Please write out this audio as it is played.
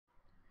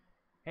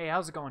Hey,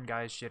 how's it going,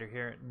 guys? Shitter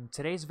here. In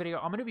today's video,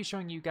 I'm going to be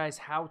showing you guys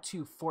how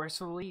to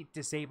forcefully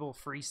disable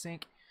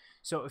FreeSync.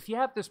 So if you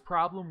have this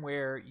problem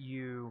where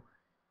you're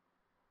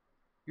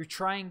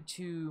trying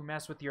to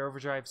mess with your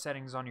overdrive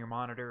settings on your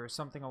monitor or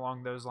something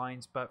along those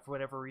lines, but for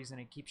whatever reason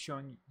it keeps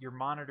showing your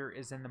monitor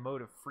is in the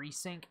mode of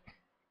FreeSync,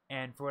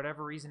 and for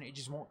whatever reason it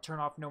just won't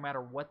turn off no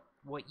matter what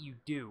you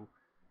do,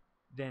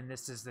 then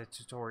this is the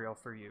tutorial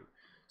for you.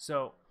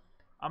 So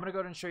I'm going to go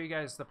ahead and show you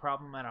guys the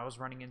problem that I was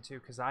running into,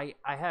 because I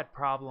had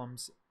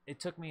problems. It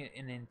took me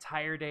an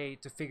entire day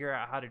to figure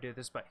out how to do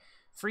this, but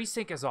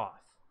FreeSync is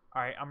off.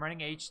 Alright, I'm running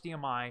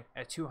HDMI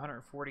at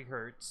 240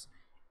 Hertz,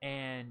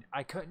 and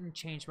I couldn't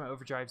change my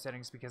overdrive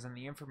settings because in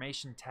the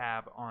information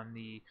tab on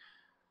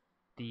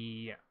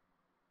the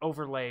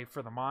overlay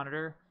for the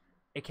monitor,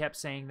 it kept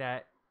saying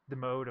that the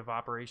mode of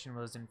operation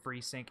was in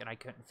FreeSync, and I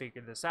couldn't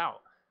figure this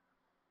out.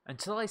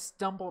 Until I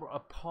stumbled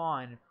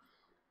upon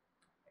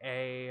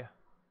a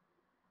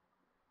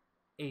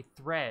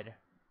thread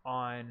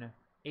on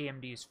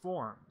AMD's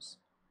forums.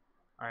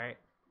 All right,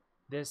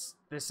 this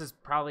has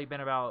probably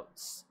been about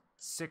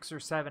 6 or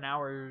 7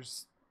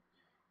 hours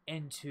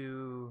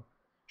into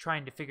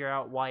trying to figure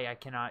out why I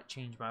cannot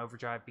change my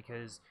overdrive,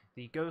 because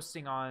the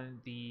ghosting on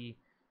the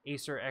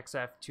Acer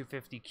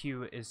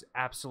XF250Q is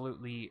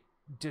absolutely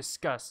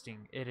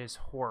disgusting. It is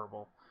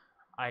horrible.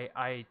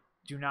 I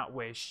do not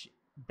wish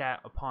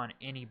that upon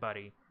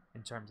anybody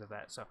in terms of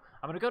that. So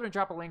I'm going to go ahead and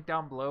drop a link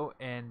down below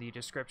in the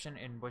description,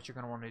 and what you're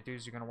going to want to do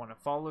is you're going to want to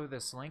follow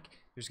this link.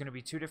 There's going to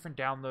be two different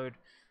download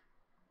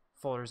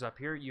folders up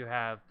here. You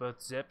have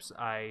both zips.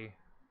 I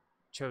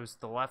chose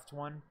the left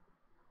one,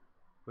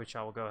 which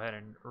I will go ahead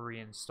and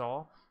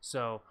reinstall.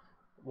 So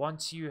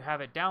once you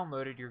have it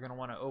downloaded, you're going to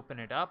want to open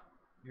it up.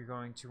 You're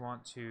going to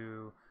want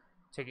to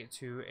take it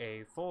to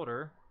a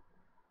folder.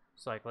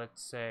 So like,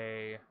 let's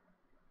say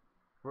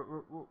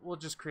we'll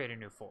just create a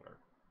new folder.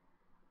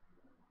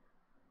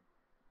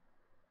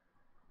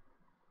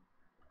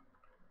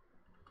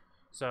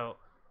 So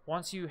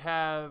once you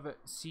have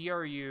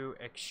CRU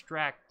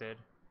extracted,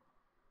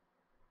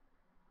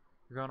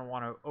 you're going to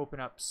want to open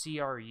up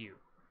CRU.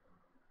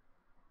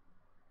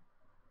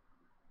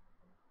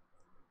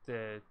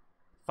 The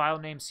file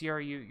name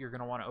CRU, you're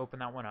going to want to open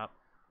that one up.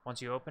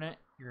 Once you open it,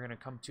 you're going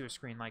to come to a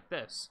screen like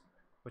this.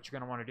 What you're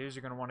going to want to do is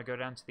you're going to want to go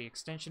down to the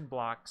extension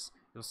blocks.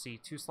 You'll see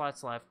 2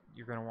 slots left.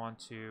 You're going to want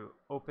to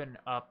open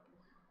up.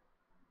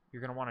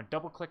 You're going to want to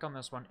double click on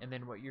this one, and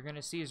then what you're going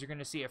to see is you're going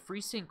to see a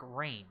FreeSync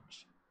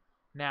range.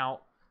 Now,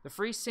 the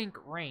FreeSync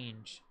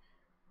range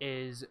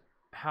is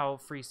how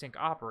FreeSync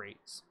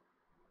operates.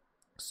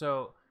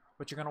 So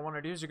what you're going to want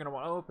to do is you're going to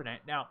want to open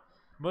it. Now,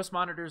 most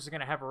monitors are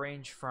going to have a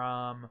range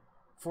from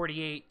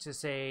 48 to,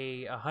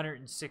 say,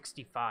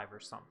 165 or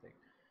something.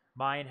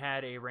 Mine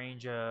had a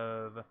range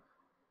of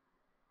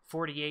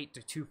 48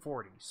 to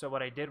 240. So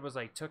what I did was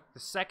I took the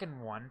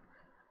second one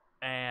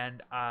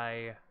and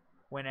I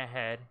went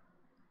ahead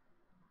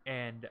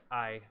and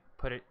I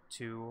put it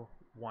to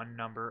one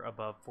number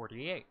above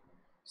 48.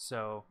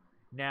 So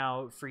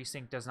now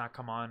FreeSync does not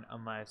come on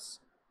unless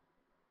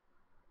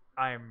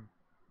I'm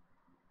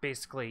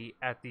basically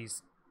at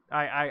these.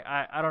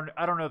 I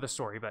don't know the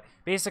story, but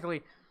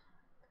basically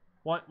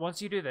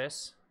once you do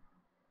this,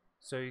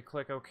 so you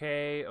click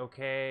OK,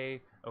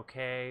 OK,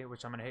 OK,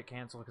 which I'm gonna hit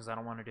cancel because I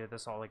don't want to do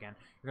this all again.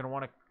 You're gonna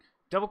want to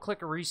double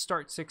click a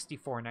restart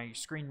 64. Now your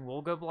screen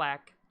will go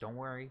black. Don't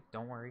worry,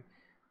 don't worry.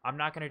 I'm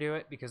not gonna do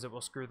it because it will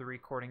screw the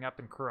recording up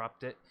and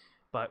corrupt it.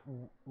 But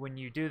when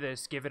you do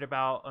this, give it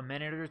about a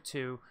minute or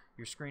two,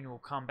 your screen will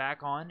come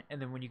back on,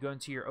 and then when you go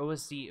into your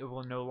OSD, it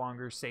will no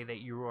longer say that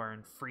you are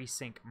in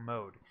FreeSync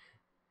mode.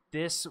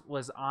 This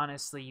was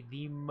honestly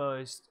the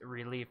most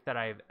relief that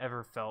I've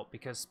ever felt,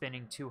 because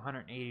spending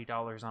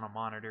 $280 on a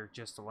monitor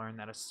just to learn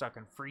that it's stuck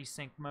in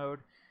FreeSync mode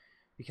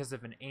because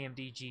of an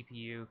AMD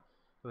GPU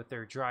with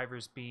their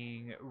drivers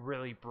being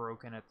really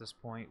broken at this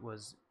point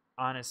was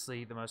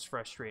honestly the most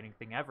frustrating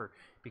thing ever,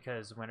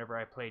 because whenever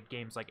I played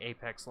games like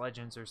Apex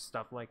Legends or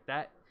stuff like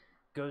that,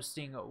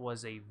 ghosting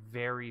was a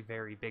very,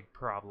 very big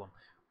problem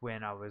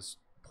when I was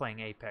playing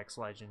Apex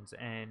Legends,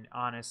 and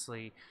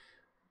honestly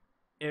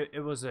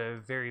it was a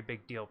very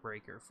big deal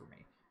breaker for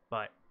me.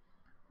 But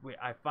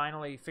I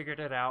finally figured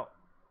it out.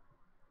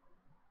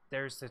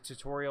 There's the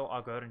tutorial.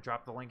 I'll go ahead and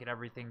drop the link and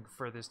everything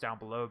for this down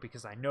below,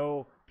 because I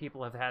know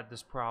people have had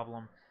this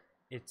problem.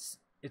 It's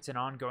an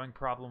ongoing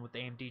problem with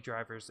AMD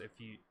drivers.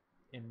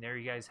 And there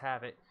you guys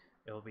have it.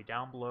 It will be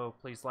down below.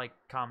 Please like,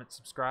 comment,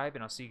 subscribe,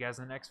 and I'll see you guys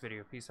in the next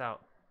video. Peace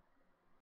out.